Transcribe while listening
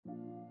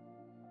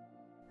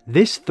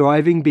This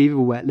thriving beaver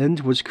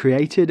wetland was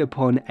created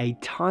upon a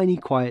tiny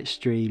quiet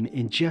stream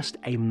in just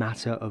a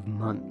matter of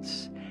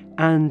months,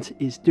 and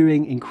it's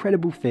doing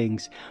incredible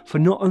things for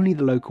not only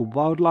the local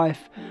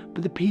wildlife,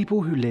 but the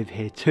people who live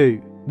here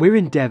too. We're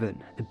in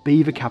Devon, the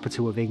beaver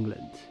capital of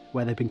England,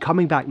 where they've been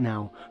coming back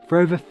now for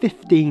over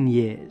 15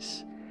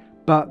 years.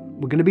 But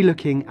we're going to be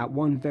looking at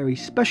one very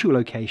special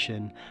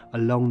location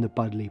along the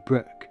Budleigh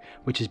Brook,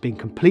 which has been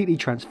completely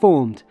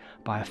transformed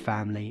by a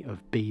family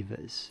of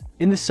beavers.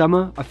 In the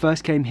summer, I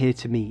first came here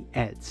to meet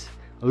Ed,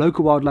 a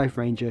local wildlife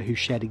ranger who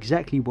shared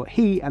exactly what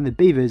he and the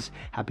beavers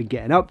had been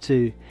getting up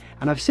to,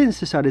 and I've since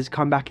decided to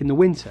come back in the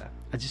winter,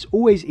 as it's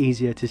always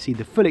easier to see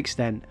the full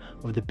extent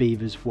of the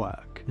beavers'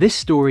 work. This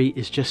story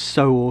is just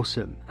so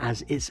awesome,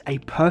 as it's a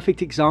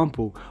perfect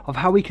example of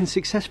how we can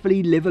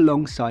successfully live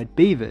alongside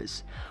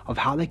beavers, of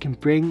how they can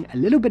bring a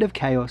little bit of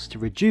chaos to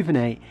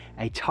rejuvenate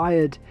a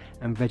tired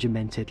and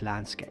regimented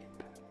landscape.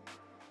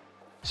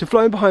 So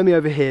flowing behind me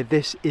over here,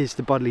 this is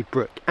the Budleigh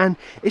Brook, and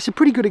it's a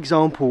pretty good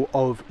example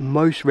of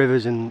most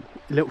rivers and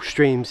little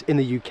streams in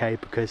the UK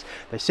because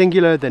they're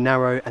singular, they're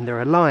narrow, and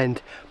they're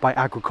aligned by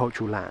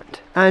agricultural land.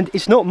 And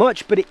it's not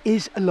much, but it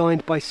is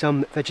aligned by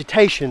some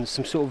vegetation,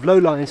 some sort of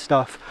low-lying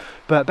stuff.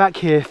 But back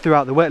here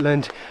throughout the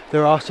wetland,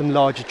 there are some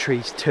larger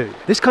trees too.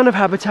 This kind of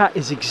habitat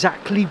is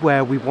exactly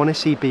where we want to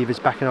see beavers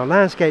back in our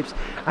landscapes,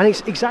 and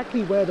it's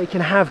exactly where they can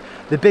have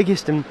the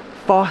biggest and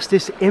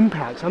fastest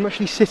impacts. I'm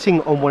actually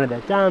sitting on one of their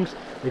dams.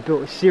 They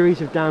built a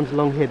series of dams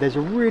along here. There's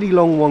a really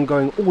long one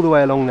going all the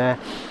way along there,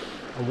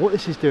 and what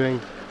this is doing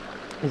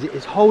is it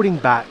is holding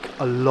back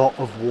a lot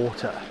of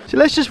water. So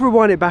let's just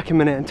rewind it back a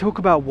minute and talk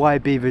about why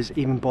beavers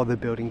even bother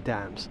building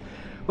dams.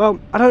 Well,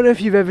 I don't know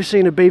if you've ever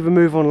seen a beaver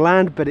move on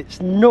land, but it's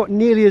not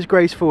nearly as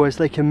graceful as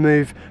they can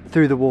move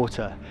through the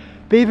water.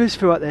 Beavers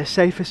feel like they're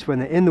safest when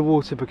they're in the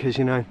water because,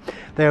 you know,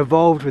 they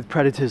evolved with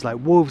predators like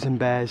wolves and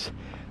bears.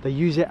 They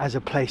use it as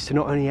a place to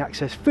not only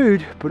access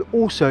food, but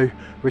also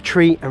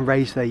retreat and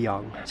raise their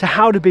young. So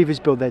how do beavers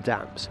build their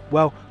dams?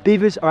 Well,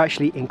 beavers are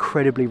actually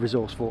incredibly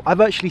resourceful.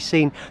 I've actually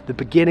seen the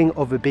beginning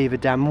of a beaver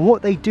dam, and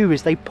what they do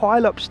is they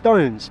pile up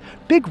stones,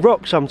 big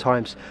rocks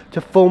sometimes,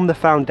 to form the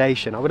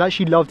foundation. I would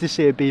actually love to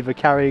see a beaver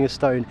carrying a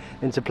stone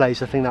into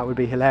place. I think that would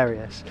be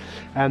hilarious.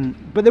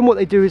 But then what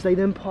they do is they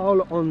then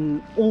pile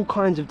on all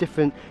kinds of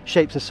different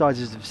shapes and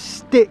sizes of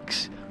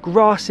sticks,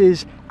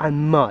 grasses,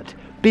 and mud.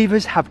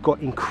 Beavers have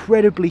got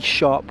incredibly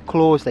sharp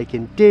claws. They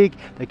can dig,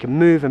 they can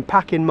move and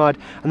pack in mud,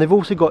 and they've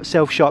also got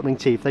self-sharpening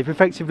teeth. They've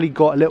effectively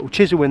got a little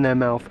chisel in their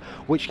mouth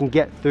which can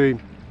get through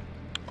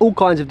all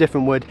kinds of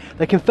different wood.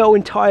 They can fell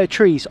entire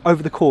trees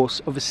over the course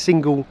of a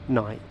single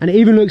night. And it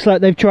even looks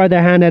like they've tried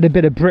their hand at a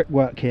bit of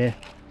brickwork here.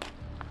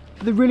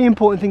 The really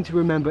important thing to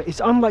remember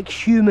is, unlike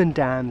human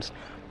dams,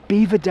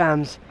 beaver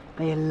dams,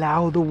 they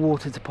allow the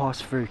water to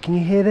pass through. Can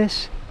you hear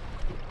this?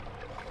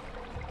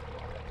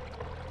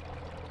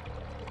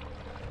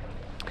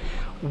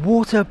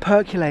 Water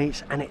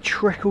percolates and it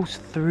trickles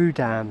through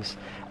dams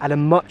at a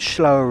much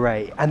slower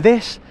rate, and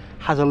this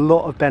has a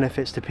lot of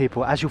benefits to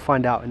people, as you'll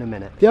find out in a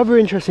minute. The other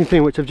interesting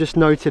thing which I've just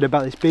noted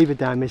about this beaver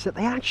dam is that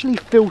they actually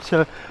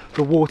filter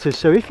the water.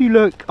 So if you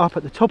look up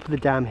at the top of the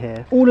dam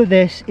here, all of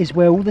this is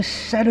where all the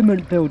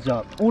sediment builds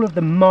up, all of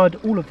the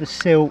mud, all of the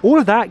silt, all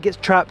of that gets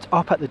trapped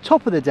up at the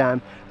top of the dam.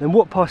 Then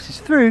what passes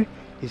through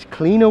is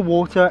cleaner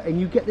water,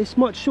 and you get this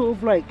much sort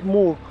of like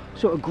more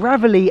sort of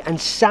gravelly and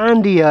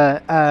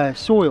sandier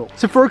soil.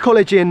 So for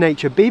ecology and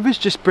nature, beavers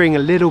just bring a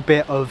little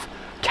bit of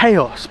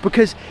chaos,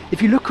 because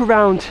if you look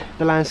around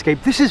the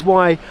landscape, this is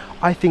why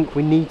I think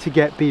we need to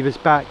get beavers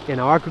back in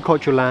our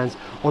agricultural lands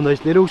on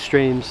those little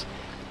streams.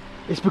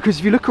 It's because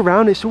if you look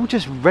around, it's all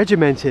just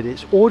regimented,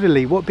 it's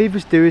orderly. What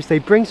beavers do is they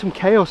bring some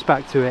chaos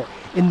back to it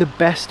in the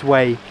best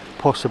way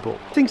possible.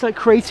 Things like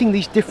creating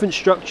these different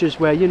structures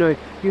where, you know,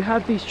 you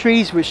have these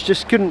trees which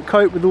just couldn't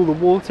cope with all the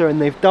water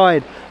and they've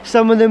died.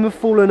 Some of them have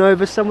fallen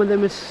over, some of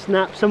them have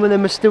snapped, some of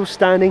them are still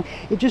standing.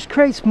 It just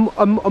creates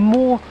a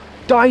more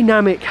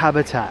dynamic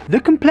habitat. The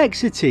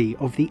complexity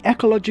of the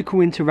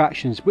ecological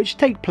interactions which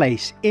take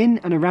place in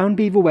and around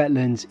beaver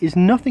wetlands is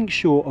nothing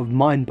short of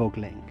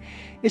mind-boggling.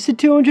 It's a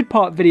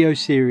 200-part video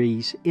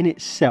series in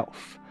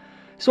itself.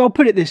 So I'll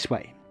put it this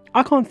way.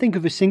 I can't think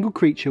of a single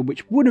creature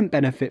which wouldn't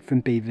benefit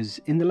from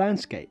beavers in the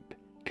landscape.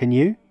 Can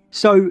you?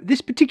 So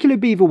this particular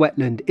beaver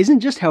wetland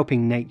isn't just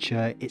helping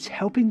nature, it's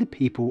helping the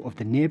people of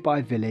the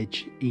nearby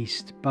village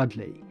East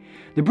Budleigh.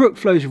 The brook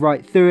flows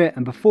right through it,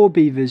 and before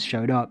beavers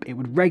showed up, it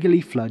would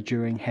regularly flood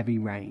during heavy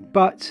rain.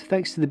 But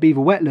thanks to the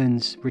beaver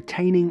wetlands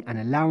retaining and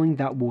allowing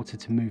that water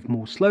to move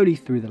more slowly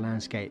through the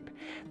landscape,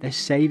 they're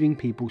saving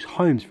people's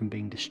homes from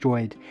being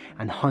destroyed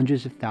and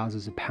hundreds of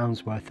thousands of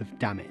pounds worth of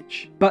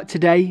damage. But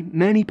today,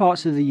 many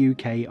parts of the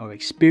UK are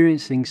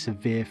experiencing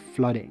severe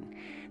flooding.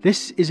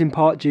 This is in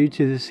part due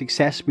to the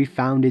success we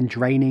found in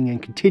draining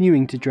and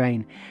continuing to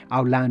drain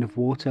our land of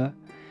water.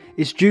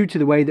 It's due to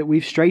the way that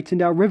we've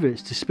straightened our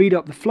rivers to speed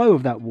up the flow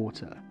of that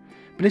water.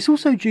 But it's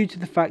also due to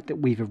the fact that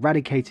we've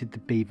eradicated the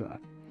beaver.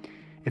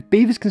 If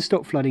beavers can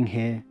stop flooding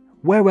here,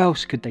 where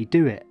else could they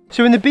do it?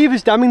 So in the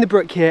beavers damming the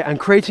brook here and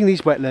creating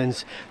these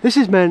wetlands, this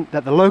has meant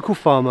that the local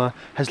farmer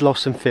has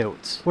lost some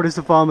fields. What does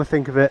the farmer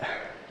think of it?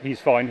 He's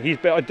fine.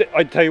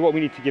 I'd tell you what, we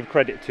need to give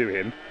credit to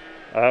him.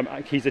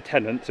 He's a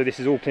tenant, so this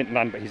is all Clinton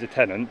land, but he's a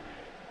tenant.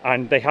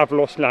 And they have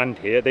lost land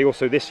here.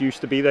 This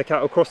used to be their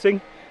cattle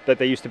crossing that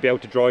they used to be able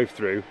to drive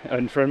through.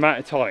 And for an amount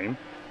of time,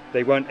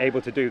 they weren't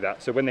able to do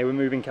that. So when they were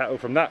moving cattle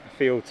from that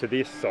field to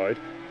this side,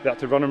 they had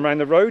to run them around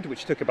the road,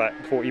 which took about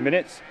 40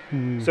 minutes.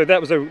 So that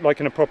was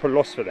a proper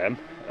loss for them.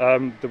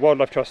 The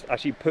Wildlife Trust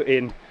actually put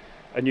in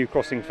a new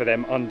crossing for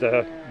them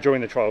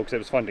during the trial because there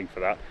was funding for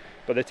that.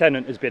 But the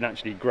tenant has been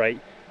actually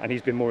great, and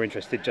he's been more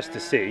interested just to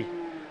see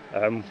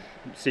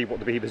what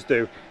the beavers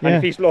do. And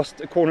if he's lost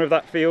a corner of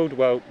that field,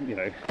 well, you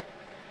know.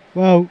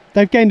 Well,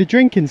 they've gained a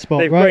drinking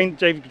spot,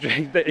 right?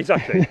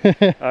 Exactly.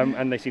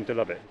 And they seem to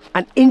love it.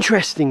 And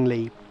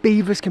interestingly,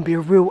 beavers can be a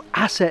real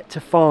asset to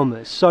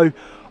farmers. So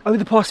over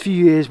the past few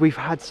years, we've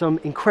had some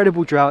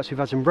incredible droughts, we've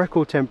had some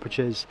record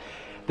temperatures.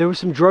 There was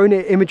some drone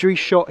imagery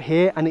shot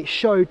here, and it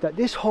showed that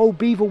this whole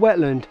beaver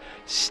wetland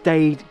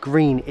stayed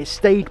green. It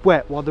stayed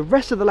wet, while the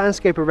rest of the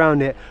landscape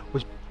around it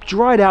was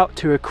dried out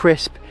to a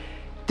crisp.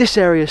 This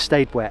area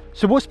stayed wet.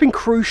 So what's been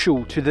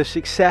crucial to the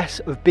success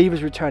of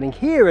beavers returning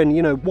here, and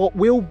you know what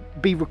will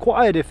be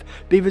required if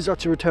beavers are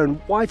to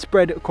return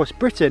widespread across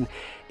Britain,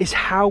 is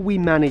how we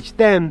manage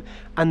them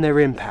and their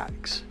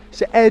impacts.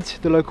 So Ed,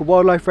 the local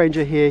wildlife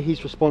ranger here,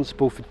 he's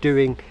responsible for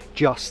doing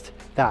just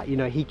that. You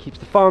know, he keeps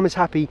the farmers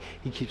happy,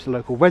 he keeps the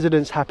local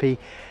residents happy,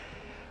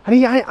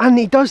 and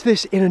he does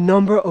this in a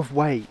number of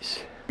ways.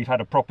 We've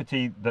had a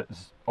property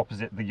that's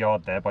opposite the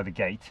yard there by the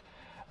gate.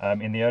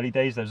 In the early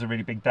days there was a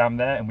really big dam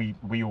there, and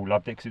we all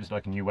loved it because it was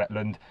like a new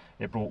wetland.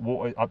 It brought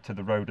water up to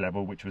the road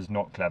level, which was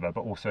not clever,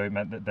 but also it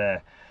meant that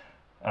their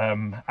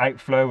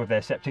outflow of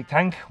their septic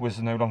tank was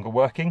no longer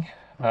working.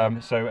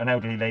 So an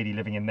elderly lady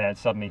living in there,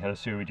 suddenly her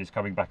sewage is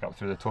coming back up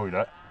through the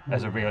toilet.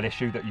 There's a real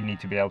issue that you need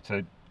to be able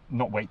to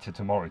not wait till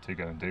tomorrow to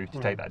go and do to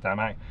take that dam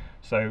out.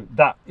 So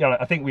that, you know,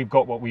 I think we've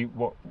got what we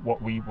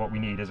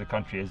need as a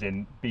country, as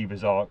in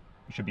beavers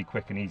should be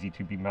quick and easy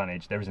to be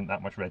managed. There isn't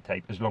that much red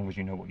tape as long as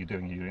you know what you're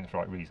doing it for the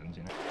right reasons,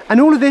 you know. And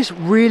all of this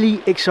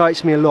really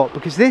excites me a lot,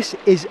 because this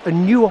is a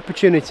new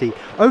opportunity.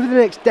 Over the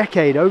next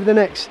decade,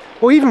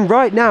 or even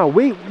right now,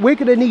 we're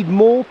going to need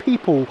more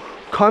people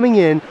coming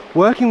in,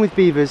 working with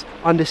beavers,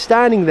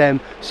 understanding them,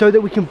 so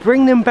that we can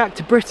bring them back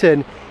to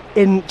Britain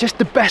in just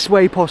the best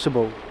way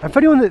possible. And for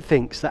anyone that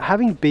thinks that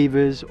having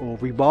beavers or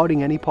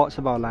rewilding any parts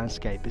of our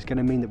landscape is going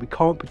to mean that we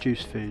can't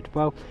produce food,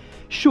 well,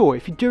 sure,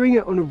 if you're doing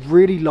it on a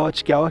really large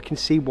scale, I can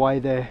see why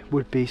there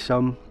would be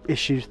some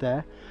issues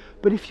there.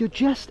 But if you're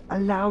just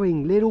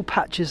allowing little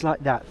patches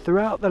like that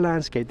throughout the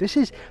landscape, this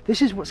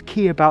is what's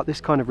key about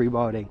this kind of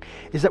rewilding,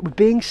 is that we're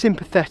being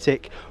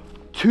sympathetic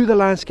to the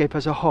landscape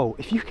as a whole.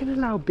 If you can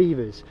allow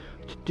beavers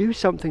to do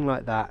something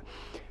like that,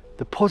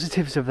 the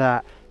positives of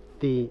that,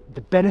 the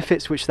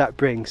benefits which that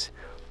brings,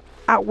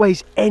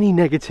 outweighs any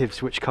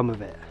negatives which come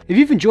of it. If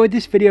you've enjoyed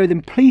this video,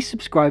 then please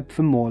subscribe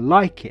for more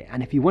like it.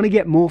 And if you want to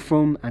get more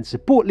from and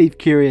support Leave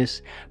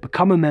Curious,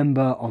 become a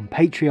member on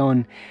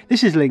Patreon.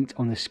 This is linked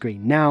on the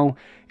screen now.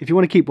 If you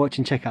want to keep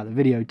watching, check out the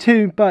video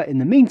too. But in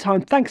the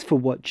meantime, thanks for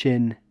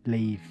watching.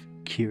 Leave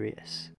Curious.